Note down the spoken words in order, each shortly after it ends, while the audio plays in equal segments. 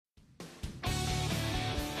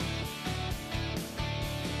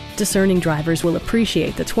discerning drivers will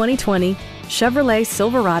appreciate the 2020 Chevrolet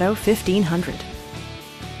Silverado 1500.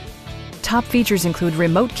 Top features include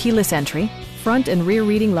remote keyless entry, front and rear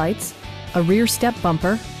reading lights, a rear step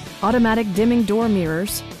bumper, automatic dimming door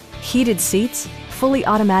mirrors, heated seats, fully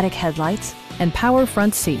automatic headlights, and power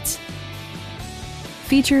front seats.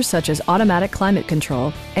 Features such as automatic climate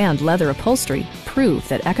control and leather upholstery prove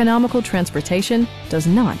that economical transportation does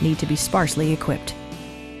not need to be sparsely equipped.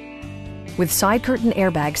 With side curtain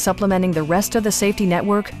airbags supplementing the rest of the safety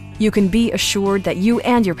network, you can be assured that you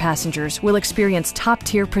and your passengers will experience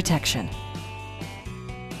top-tier protection.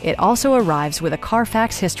 It also arrives with a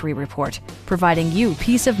Carfax history report, providing you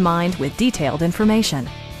peace of mind with detailed information.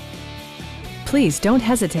 Please don't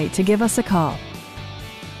hesitate to give us a call.